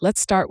Let's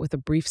start with a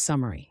brief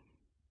summary.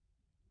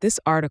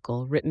 This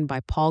article, written by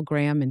Paul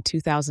Graham in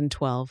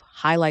 2012,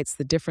 highlights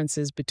the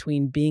differences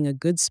between being a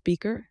good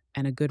speaker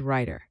and a good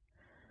writer.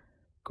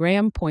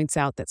 Graham points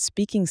out that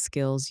speaking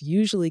skills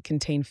usually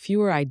contain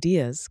fewer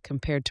ideas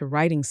compared to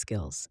writing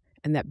skills,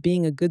 and that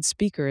being a good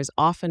speaker is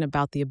often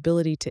about the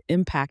ability to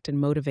impact and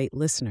motivate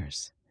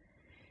listeners.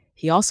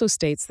 He also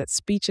states that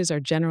speeches are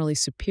generally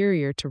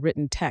superior to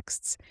written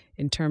texts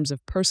in terms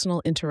of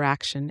personal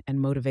interaction and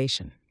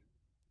motivation.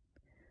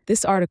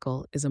 This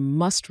article is a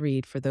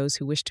must-read for those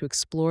who wish to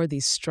explore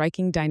these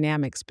striking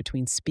dynamics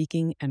between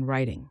speaking and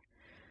writing.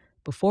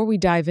 Before we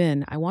dive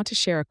in, I want to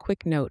share a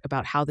quick note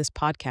about how this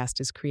podcast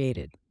is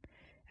created.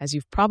 As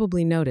you've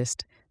probably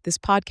noticed, this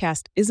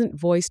podcast isn't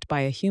voiced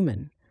by a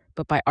human,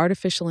 but by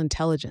artificial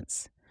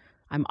intelligence.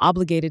 I'm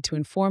obligated to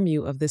inform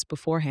you of this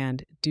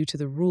beforehand due to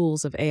the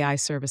rules of AI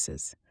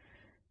services.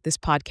 This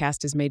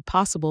podcast is made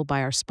possible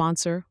by our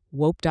sponsor,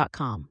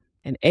 Wope.com,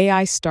 an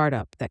AI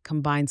startup that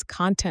combines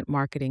content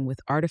marketing with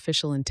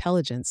artificial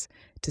intelligence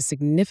to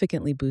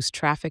significantly boost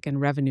traffic and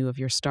revenue of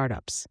your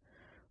startups.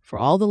 For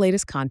all the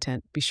latest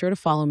content, be sure to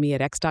follow me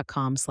at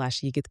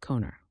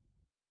x.com/YigithKoner.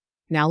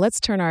 Now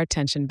let's turn our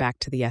attention back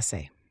to the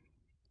essay.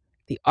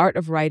 The Art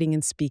of Writing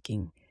and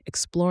Speaking,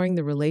 Exploring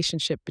the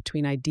Relationship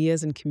Between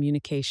Ideas and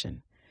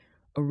Communication.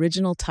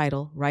 Original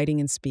title, Writing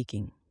and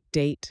Speaking.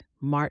 Date,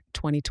 Mart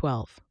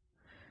 2012.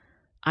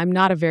 I'm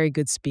not a very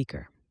good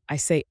speaker. I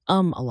say a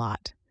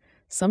lot.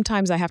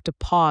 Sometimes I have to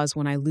pause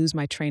when I lose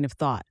my train of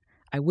thought.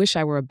 I wish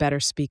I were a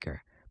better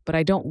speaker, but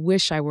I don't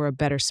wish I were a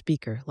better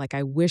speaker like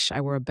I wish I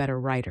were a better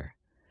writer.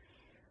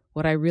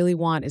 What I really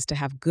want is to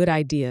have good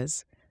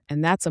ideas,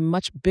 and that's a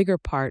much bigger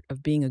part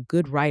of being a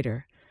good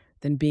writer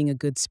than being a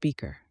good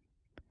speaker.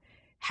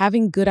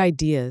 Having good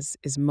ideas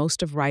is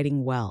most of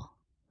writing well.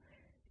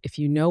 If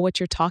you know what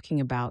you're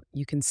talking about,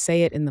 you can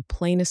say it in the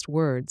plainest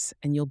words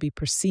and you'll be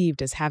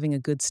perceived as having a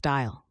good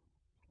style.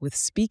 With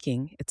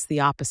speaking, it's the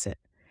opposite.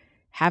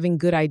 Having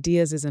good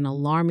ideas is an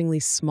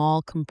alarmingly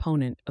small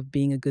component of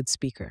being a good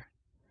speaker.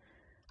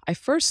 I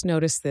first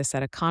noticed this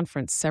at a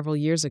conference several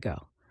years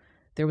ago.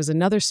 There was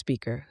another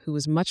speaker who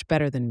was much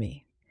better than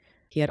me.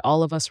 He had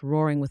all of us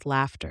roaring with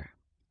laughter.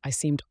 I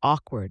seemed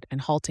awkward and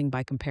halting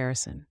by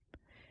comparison.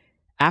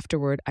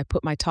 Afterward, I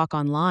put my talk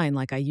online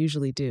like I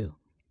usually do.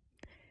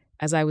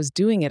 As I was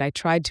doing it, I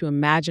tried to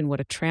imagine what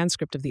a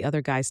transcript of the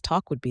other guy's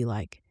talk would be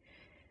like,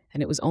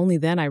 and it was only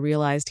then I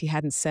realized he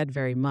hadn't said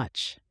very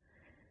much.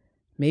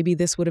 Maybe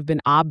this would have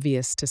been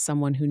obvious to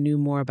someone who knew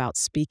more about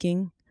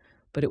speaking,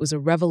 but it was a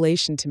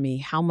revelation to me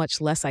how much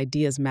less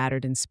ideas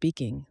mattered in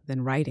speaking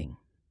than writing.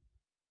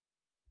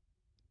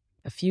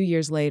 A few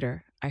years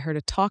later, I heard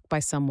a talk by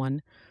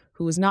someone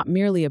who was not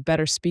merely a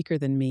better speaker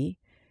than me,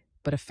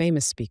 but a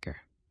famous speaker.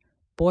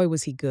 Boy,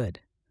 was he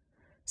good.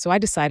 So I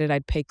decided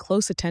I'd pay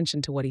close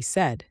attention to what he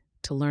said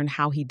to learn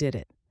how he did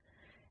it.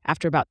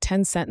 After about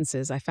 10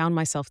 sentences, I found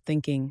myself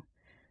thinking,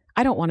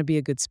 I don't want to be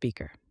a good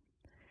speaker.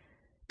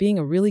 Being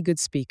a really good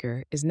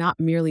speaker is not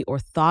merely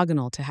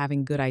orthogonal to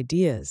having good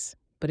ideas,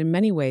 but in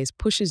many ways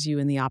pushes you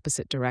in the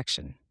opposite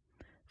direction.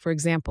 For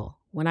example,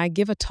 when I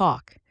give a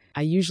talk,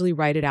 I usually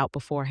write it out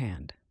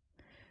beforehand.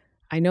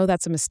 I know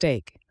that's a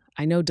mistake.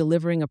 I know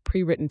delivering a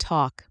prewritten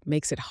talk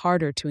makes it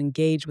harder to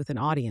engage with an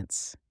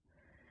audience.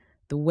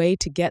 The way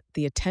to get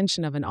the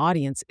attention of an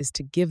audience is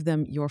to give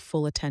them your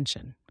full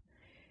attention.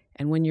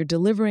 And when you're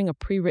delivering a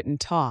prewritten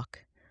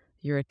talk,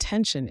 your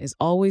attention is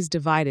always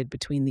divided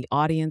between the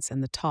audience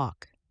and the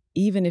talk,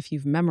 even if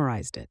you've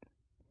memorized it.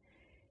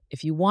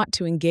 If you want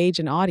to engage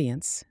an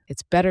audience,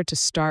 it's better to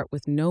start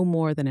with no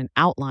more than an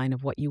outline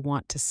of what you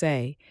want to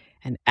say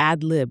and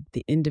ad-lib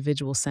the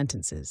individual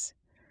sentences.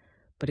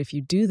 But if you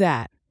do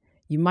that,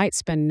 you might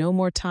spend no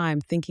more time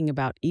thinking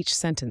about each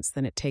sentence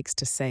than it takes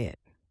to say it.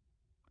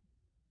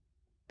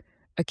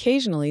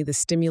 Occasionally, the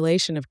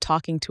stimulation of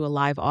talking to a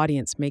live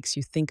audience makes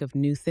you think of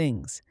new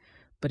things,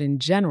 but in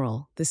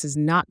general, this is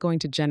not going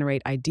to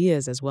generate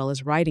ideas as well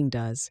as writing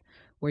does,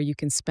 where you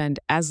can spend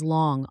as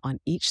long on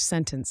each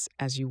sentence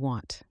as you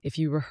want. If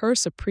you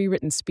rehearse a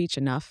pre-written speech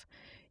enough,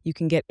 you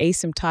can get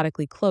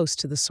asymptotically close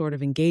to the sort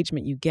of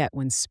engagement you get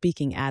when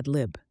speaking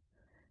ad-lib.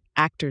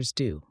 Actors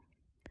do.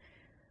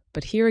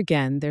 But here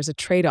again, there's a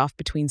trade-off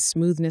between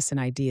smoothness and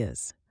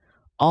ideas.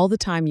 All the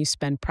time you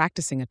spend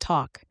practicing a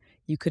talk,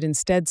 you could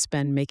instead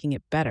spend making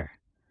it better.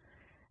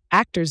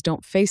 Actors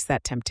don't face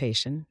that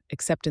temptation,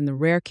 except in the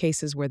rare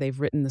cases where they've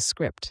written the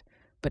script,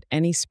 but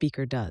any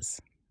speaker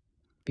does.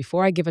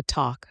 Before I give a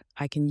talk,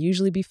 I can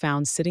usually be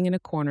found sitting in a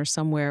corner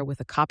somewhere with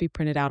a copy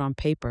printed out on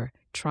paper,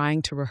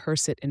 trying to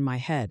rehearse it in my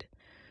head.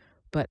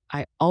 But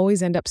I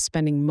always end up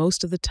spending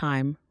most of the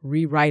time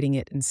rewriting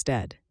it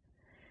instead.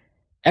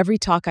 Every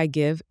talk I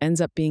give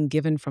ends up being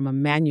given from a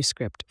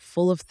manuscript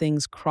full of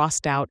things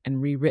crossed out and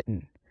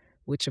rewritten,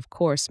 which of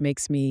course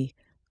makes me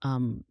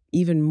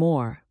even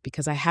more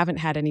because I haven't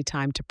had any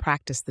time to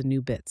practice the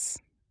new bits.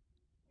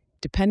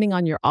 Depending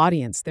on your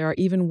audience, there are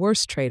even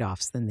worse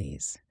trade-offs than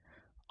these.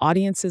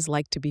 Audiences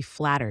like to be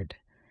flattered.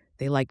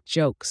 They like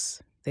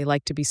jokes. They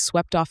like to be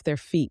swept off their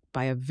feet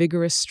by a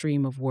vigorous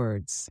stream of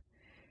words.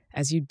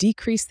 As you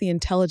decrease the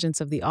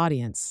intelligence of the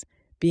audience,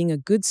 being a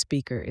good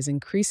speaker is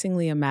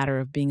increasingly a matter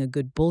of being a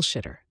good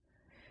bullshitter.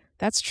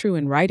 That's true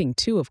in writing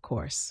too, of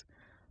course,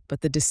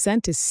 but the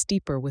descent is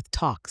steeper with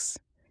talks.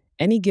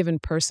 Any given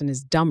person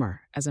is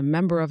dumber as a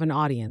member of an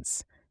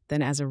audience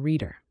than as a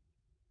reader.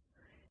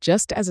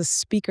 Just as a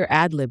speaker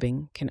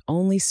ad-libbing can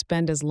only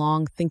spend as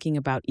long thinking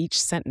about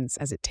each sentence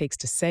as it takes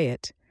to say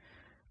it,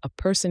 a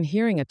person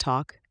hearing a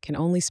talk can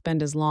only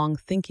spend as long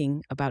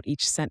thinking about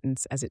each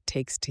sentence as it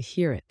takes to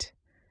hear it.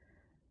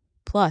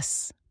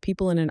 Plus,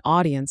 people in an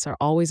audience are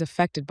always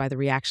affected by the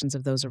reactions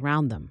of those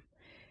around them,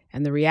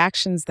 and the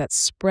reactions that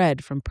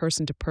spread from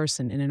person to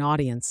person in an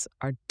audience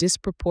are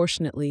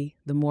disproportionately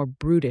the more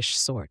brutish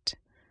sort,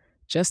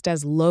 just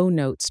as low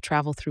notes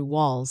travel through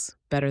walls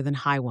better than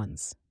high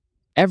ones.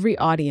 Every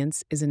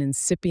audience is an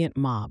incipient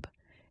mob,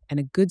 and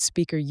a good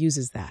speaker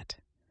uses that.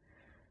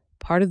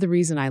 Part of the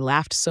reason I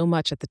laughed so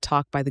much at the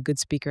talk by the good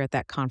speaker at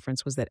that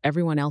conference was that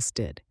everyone else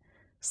did.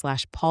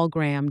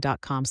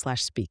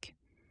 /paulgraham.com/speak.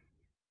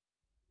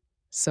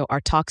 So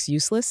are talks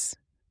useless?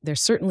 They're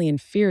certainly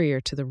inferior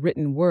to the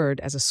written word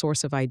as a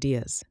source of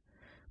ideas.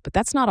 But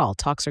that's not all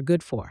talks are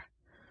good for.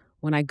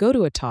 When I go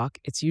to a talk,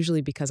 it's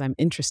usually because I'm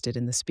interested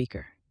in the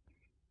speaker.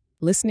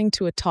 Listening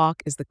to a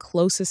talk is the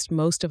closest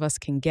most of us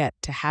can get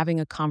to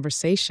having a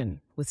conversation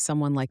with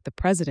someone like the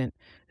president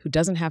who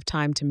doesn't have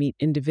time to meet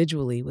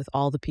individually with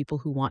all the people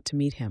who want to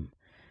meet him.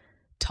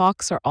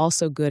 Talks are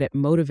also good at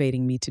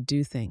motivating me to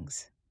do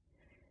things.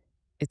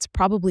 It's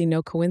probably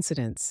no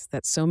coincidence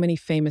that so many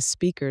famous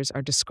speakers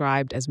are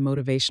described as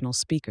motivational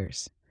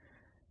speakers.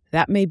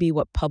 That may be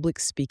what public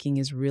speaking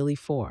is really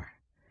for.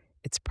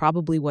 It's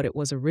probably what it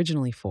was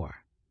originally for.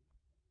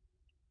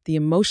 The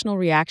emotional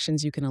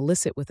reactions you can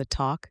elicit with a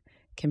talk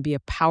can be a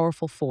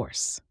powerful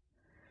force.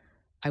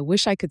 I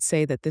wish I could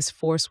say that this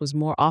force was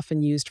more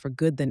often used for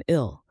good than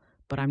ill,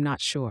 but I'm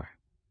not sure.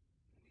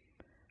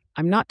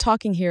 I'm not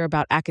talking here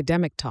about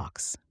academic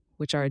talks,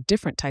 which are a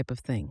different type of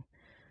thing.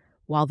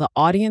 While the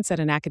audience at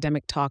an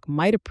academic talk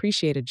might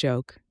appreciate a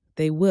joke,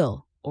 they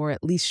will, or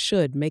at least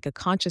should, make a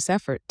conscious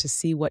effort to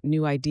see what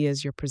new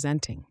ideas you're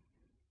presenting.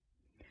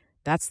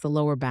 That's the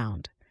lower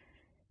bound.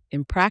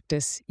 In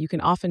practice, you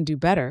can often do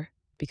better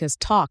because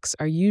talks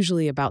are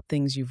usually about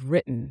things you've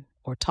written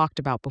or talked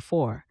about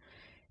before,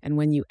 and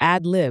when you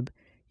ad-lib,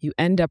 you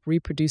end up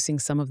reproducing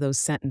some of those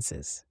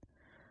sentences.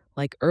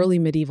 Like early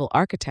medieval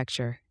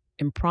architecture,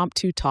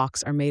 impromptu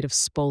talks are made of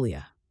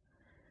spolia,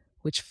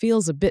 which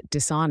feels a bit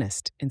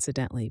dishonest,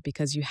 incidentally,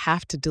 because you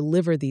have to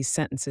deliver these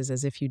sentences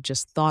as if you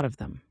just thought of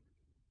them.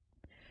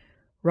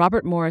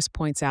 Robert Morris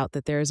points out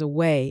that there is a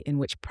way in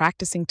which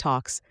practicing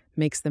talks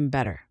makes them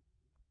better.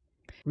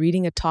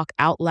 Reading a talk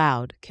out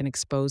loud can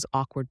expose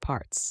awkward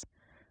parts.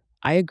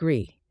 I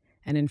agree.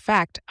 And in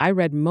fact, I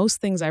read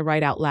most things I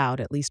write out loud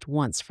at least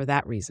once for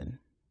that reason.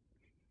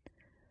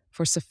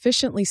 For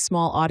sufficiently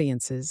small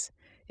audiences,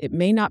 it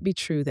may not be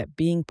true that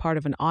being part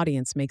of an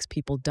audience makes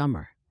people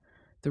dumber.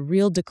 The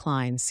real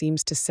decline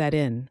seems to set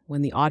in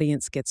when the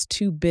audience gets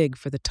too big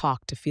for the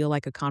talk to feel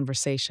like a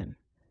conversation,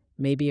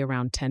 maybe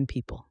around 10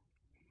 people.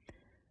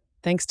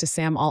 Thanks to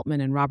Sam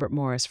Altman and Robert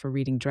Morris for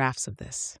reading drafts of this.